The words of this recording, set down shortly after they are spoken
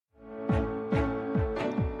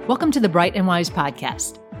Welcome to the Bright and Wise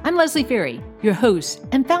podcast. I'm Leslie Ferry, your host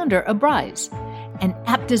and founder of Brise, an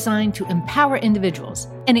app designed to empower individuals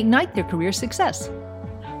and ignite their career success.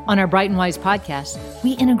 On our Bright and Wise podcast,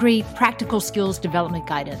 we integrate practical skills development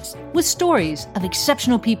guidance with stories of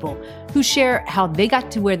exceptional people who share how they got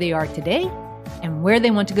to where they are today and where they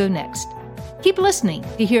want to go next. Keep listening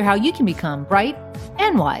to hear how you can become bright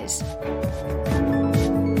and wise.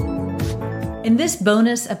 In this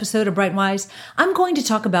bonus episode of Bright and Wise, I'm going to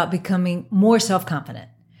talk about becoming more self-confident.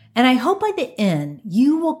 And I hope by the end,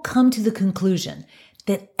 you will come to the conclusion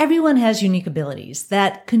that everyone has unique abilities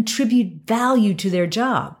that contribute value to their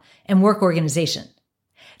job and work organization.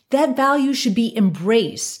 That value should be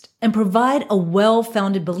embraced and provide a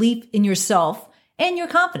well-founded belief in yourself and your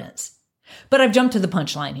confidence. But I've jumped to the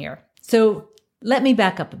punchline here, so let me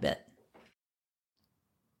back up a bit.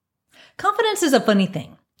 Confidence is a funny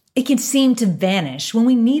thing. It can seem to vanish when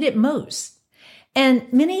we need it most.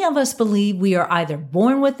 And many of us believe we are either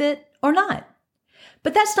born with it or not.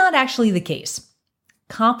 But that's not actually the case.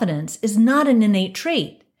 Confidence is not an innate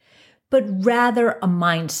trait, but rather a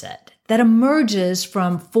mindset that emerges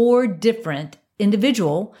from 4 different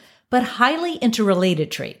individual but highly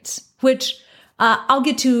interrelated traits, which I'll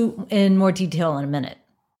get to in more detail in a minute.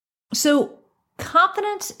 So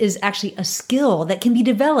confidence is actually a skill that can be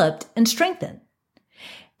developed and strengthened.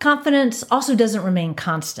 Confidence also doesn't remain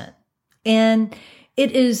constant, and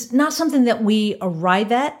it is not something that we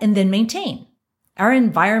arrive at and then maintain. Our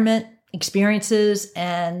environment, experiences,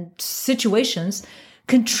 and situations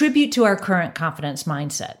contribute to our current confidence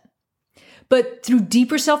mindset. But through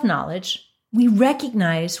deeper self-knowledge, we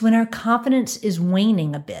recognize when our confidence is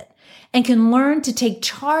waning a bit and can learn to take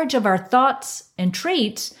charge of our thoughts and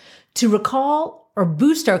traits to recall or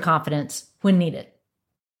boost our confidence when needed.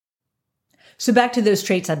 So back to those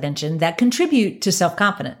traits I mentioned that contribute to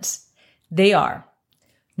self-confidence. They are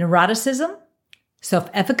neuroticism,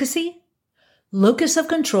 self-efficacy, locus of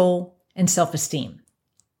control, and self-esteem.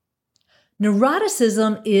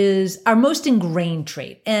 Neuroticism is our most ingrained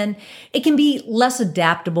trait, and it can be less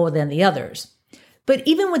adaptable than the others. But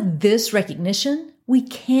even with this recognition, we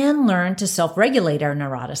can learn to self-regulate our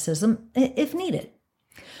neuroticism if needed.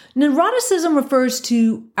 Neuroticism refers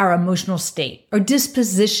to our emotional state or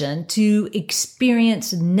disposition to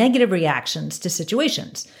experience negative reactions to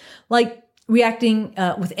situations, like reacting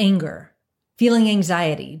with anger, feeling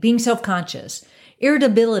anxiety, being self-conscious,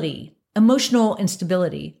 irritability, emotional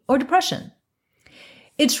instability, or depression.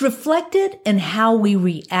 It's reflected in how we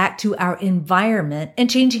react to our environment and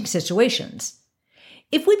changing situations.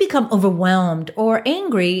 If we become overwhelmed or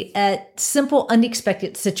angry at simple,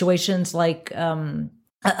 unexpected situations like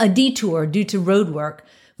a detour due to road work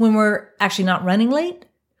when we're actually not running late,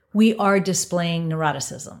 we are displaying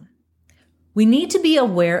neuroticism. We need to be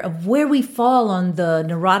aware of where we fall on the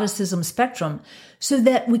neuroticism spectrum so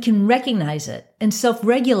that we can recognize it and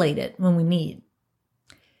self-regulate it when we need.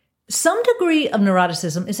 Some degree of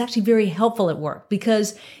neuroticism is actually very helpful at work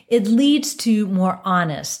because it leads to more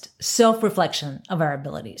honest self-reflection of our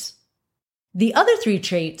abilities. The other 3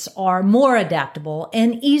 traits are more adaptable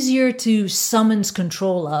and easier to summons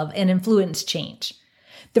control of and influence change.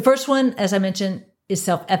 The first one, as I mentioned, is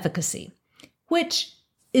self-efficacy, which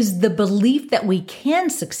is the belief that we can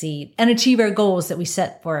succeed and achieve our goals that we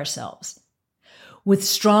set for ourselves. With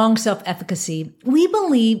strong self-efficacy, we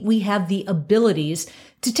believe we have the abilities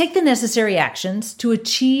to take the necessary actions to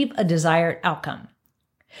achieve a desired outcome.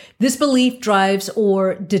 This belief drives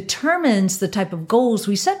or determines the type of goals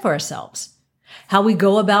we set for ourselves, how we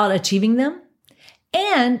go about achieving them,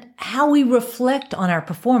 and how we reflect on our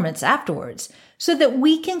performance afterwards so that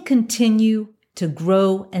we can continue to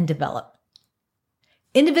grow and develop.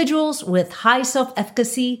 Individuals with high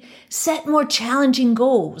self-efficacy set more challenging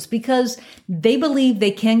goals because they believe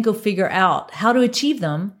they can go figure out how to achieve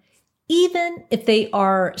them, even if they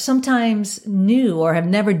are sometimes new or have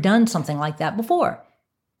never done something like that before.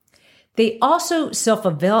 They also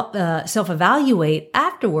self-evaluate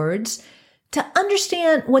afterwards to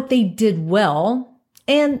understand what they did well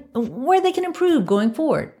and where they can improve going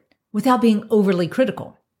forward without being overly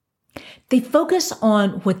critical. They focus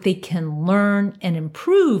on what they can learn and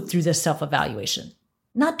improve through this self-evaluation,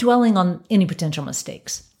 not dwelling on any potential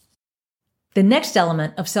mistakes. The next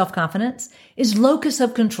element of self-confidence is locus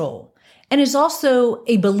of control and is also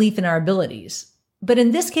a belief in our abilities. But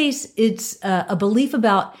in this case, it's a belief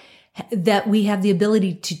about that we have the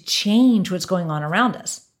ability to change what's going on around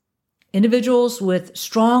us. Individuals with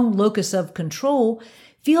strong locus of control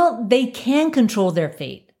feel they can control their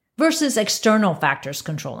fate versus external factors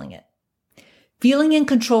controlling it. Feeling in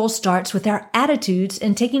control starts with our attitudes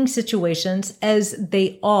and taking situations as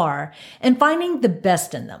they are and finding the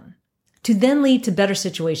best in them to then lead to better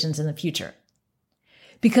situations in the future.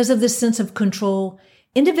 Because of this sense of control,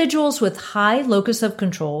 individuals with high locus of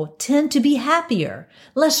control tend to be happier,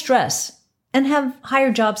 less stressed, and have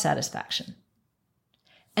higher job satisfaction.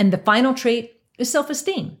 And the final trait is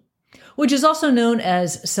self-esteem, which is also known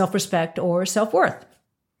as self-respect or self-worth.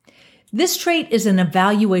 This trait is an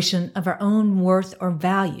evaluation of our own worth or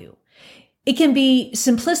value. It can be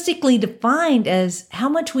simplistically defined as how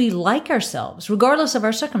much we like ourselves, regardless of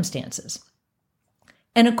our circumstances.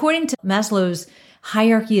 And according to Maslow's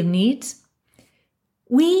hierarchy of needs,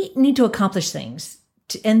 we need to accomplish things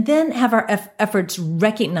and then have our efforts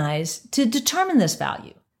recognized to determine this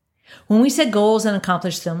value. When we set goals and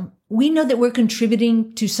accomplish them, we know that we're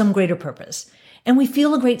contributing to some greater purpose, and we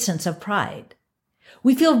feel a great sense of pride.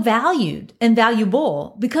 We feel valued and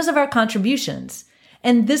valuable because of our contributions,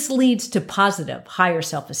 and this leads to positive, higher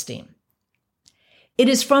self-esteem. It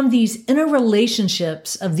is from these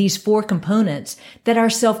interrelationships of these four components that our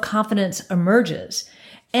self-confidence emerges.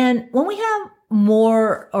 And when we have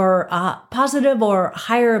more or positive or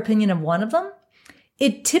higher opinion of one of them,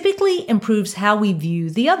 it typically improves how we view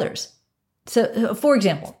the others. So, for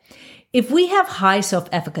example, if we have high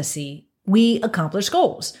self-efficacy, we accomplish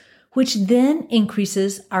goals, which then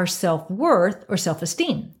increases our self-worth or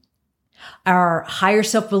self-esteem. Our higher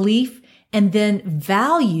self-belief and then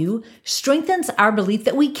value strengthens our belief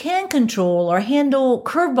that we can control or handle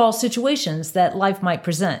curveball situations that life might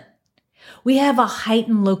present. We have a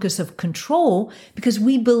heightened locus of control because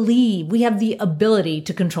we believe we have the ability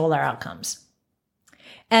to control our outcomes.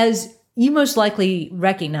 As you most likely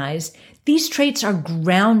recognize, these traits are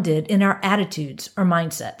grounded in our attitudes or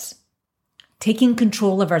mindsets. Taking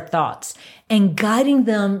control of our thoughts and guiding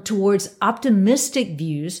them towards optimistic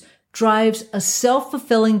views drives a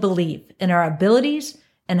self-fulfilling belief in our abilities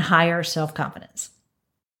and higher self-confidence.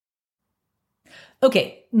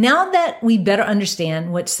 Okay, now that we better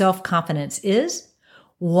understand what self-confidence is,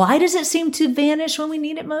 why does it seem to vanish when we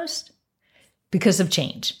need it most? Because of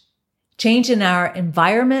change. Change in our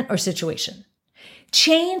environment or situation.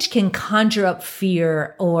 Change can conjure up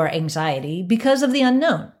fear or anxiety because of the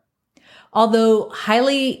unknown. Although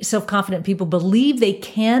highly self-confident people believe they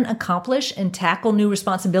can accomplish and tackle new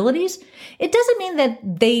responsibilities, it doesn't mean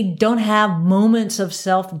that they don't have moments of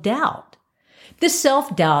self-doubt. This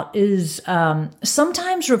self-doubt is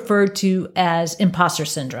sometimes referred to as imposter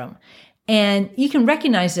syndrome, and you can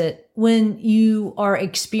recognize it when you are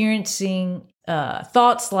experiencing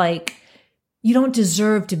thoughts like, you don't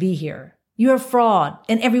deserve to be here, you're a fraud,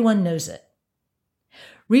 and everyone knows it.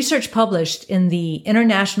 Research published in the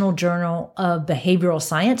International Journal of Behavioral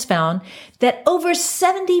Science found that over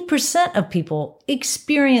 70% of people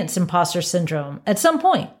experience imposter syndrome at some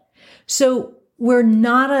point. So we're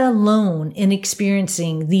not alone in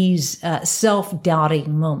experiencing these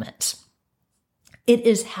self-doubting moments. It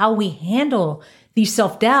is how we handle these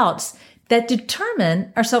self-doubts that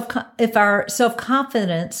determine if our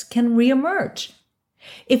self-confidence can reemerge.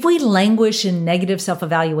 If we languish in negative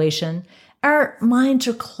self-evaluation, our minds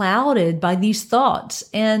are clouded by these thoughts,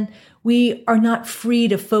 and we are not free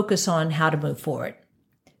to focus on how to move forward.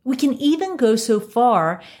 We can even go so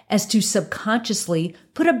far as to subconsciously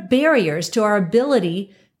put up barriers to our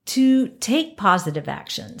ability to take positive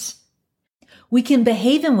actions. We can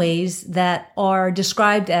behave in ways that are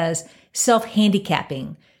described as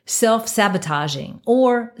self-handicapping, self-sabotaging,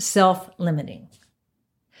 or self-limiting.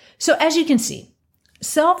 So as you can see,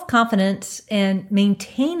 self-confidence and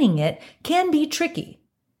maintaining it can be tricky.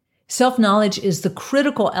 Self-knowledge is the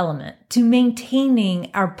critical element to maintaining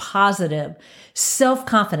our positive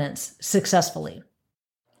self-confidence successfully.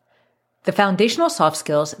 The foundational soft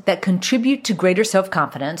skills that contribute to greater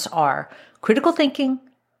self-confidence are critical thinking,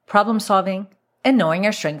 problem solving, and knowing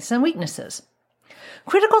our strengths and weaknesses.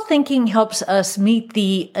 Critical thinking helps us meet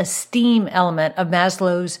the esteem element of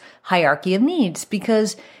Maslow's hierarchy of needs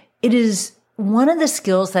because it is one of the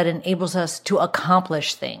skills that enables us to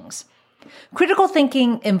accomplish things. Critical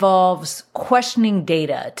thinking involves questioning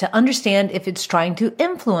data to understand if it's trying to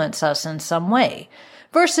influence us in some way,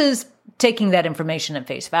 versus taking that information at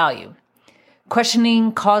face value.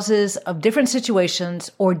 Questioning causes of different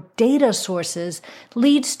situations or data sources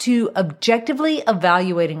leads to objectively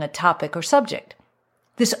evaluating a topic or subject.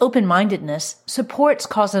 This open-mindedness supports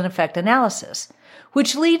cause and effect analysis,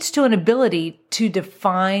 which leads to an ability to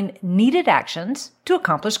define needed actions to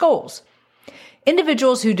accomplish goals.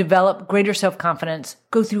 Individuals who develop greater self-confidence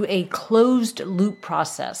go through a closed-loop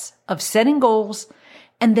process of setting goals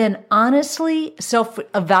and then honestly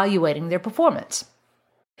self-evaluating their performance.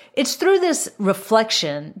 It's through this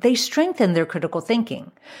reflection they strengthen their critical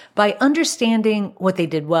thinking by understanding what they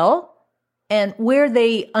did well and where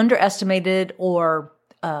they underestimated or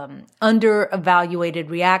under-evaluated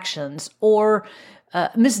reactions or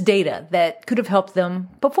missed data that could have helped them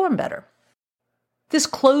perform better. This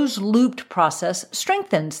closed-looped process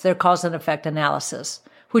strengthens their cause and effect analysis,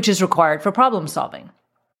 which is required for problem solving.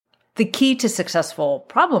 The key to successful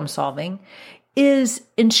problem solving is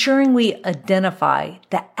ensuring we identify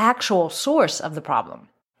the actual source of the problem,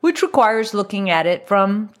 which requires looking at it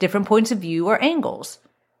from different points of view or angles,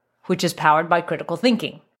 which is powered by critical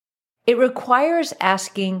thinking. It requires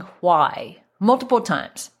asking why multiple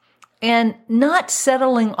times and not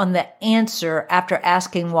settling on the answer after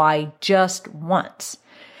asking why just once.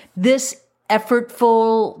 This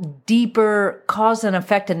effortful, deeper cause and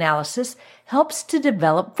effect analysis helps to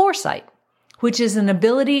develop foresight, which is an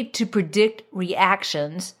ability to predict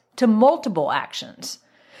reactions to multiple actions.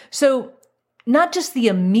 So not just the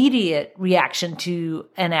immediate reaction to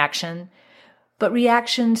an action, but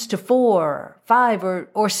reactions to 4, 5,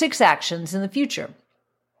 or 6 actions in the future.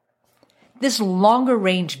 This longer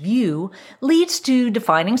range view leads to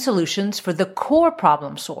defining solutions for the core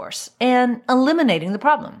problem source and eliminating the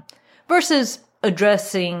problem versus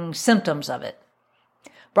addressing symptoms of it.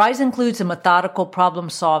 Bryce includes a methodical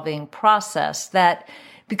problem-solving process that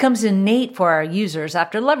becomes innate for our users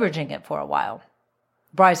after leveraging it for a while.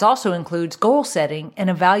 Bryce also includes goal setting and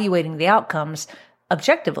evaluating the outcomes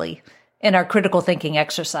objectively in our critical thinking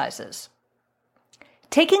exercises.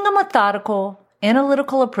 Taking a methodical,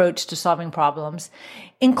 analytical approach to solving problems,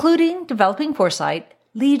 including developing foresight,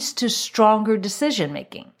 leads to stronger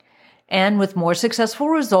decision-making. And with more successful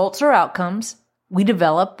results or outcomes, we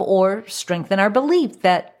develop or strengthen our belief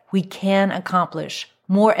that we can accomplish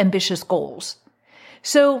more ambitious goals.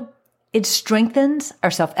 So it strengthens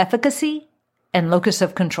our self-efficacy and locus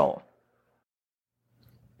of control.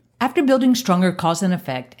 After building stronger cause and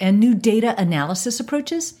effect and new data analysis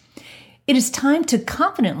approaches, it is time to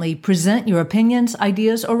confidently present your opinions,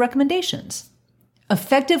 ideas, or recommendations.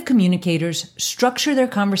 Effective communicators structure their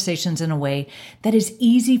conversations in a way that is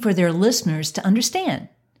easy for their listeners to understand.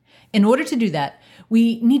 In order to do that,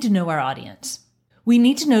 we need to know our audience. We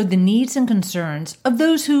need to know the needs and concerns of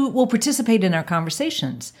those who will participate in our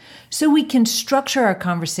conversations so we can structure our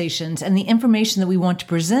conversations and the information that we want to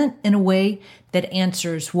present in a way that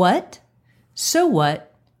answers what, so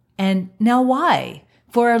what, and now why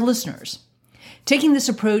for our listeners. Taking this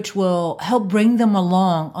approach will help bring them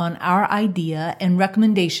along on our idea and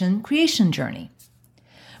recommendation creation journey.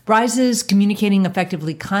 Bryce's Communicating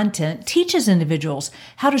Effectively content teaches individuals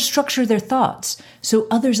how to structure their thoughts so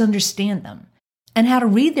others understand them, and how to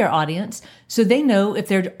read their audience so they know if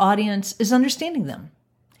their audience is understanding them.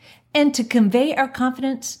 And to convey our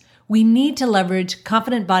confidence, we need to leverage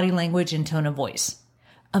confident body language and tone of voice.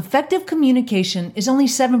 Effective communication is only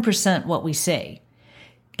 7% what we say,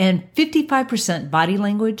 and 55% body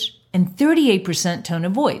language and 38% tone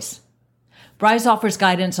of voice. Bryce offers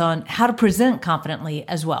guidance on how to present confidently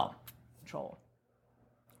as well.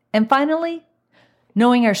 And finally,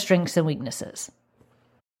 knowing our strengths and weaknesses.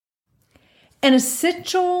 An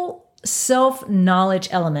essential self-knowledge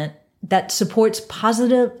element that supports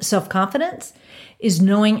positive self-confidence is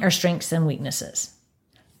knowing our strengths and weaknesses.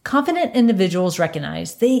 Confident individuals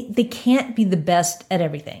recognize they can't be the best at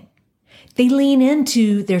everything. They lean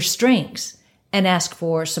into their strengths and ask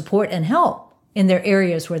for support and help in their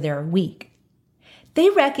areas where they're weak. They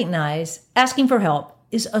recognize asking for help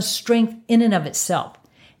is a strength in and of itself,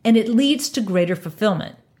 and it leads to greater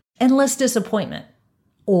fulfillment and less disappointment,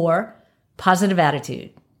 or positive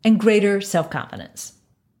attitude and greater self-confidence.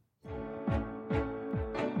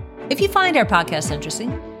 If you find our podcast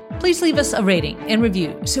interesting, please leave us a rating and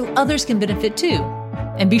review so others can benefit too.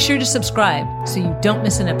 And be sure to subscribe so you don't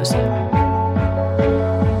miss an episode.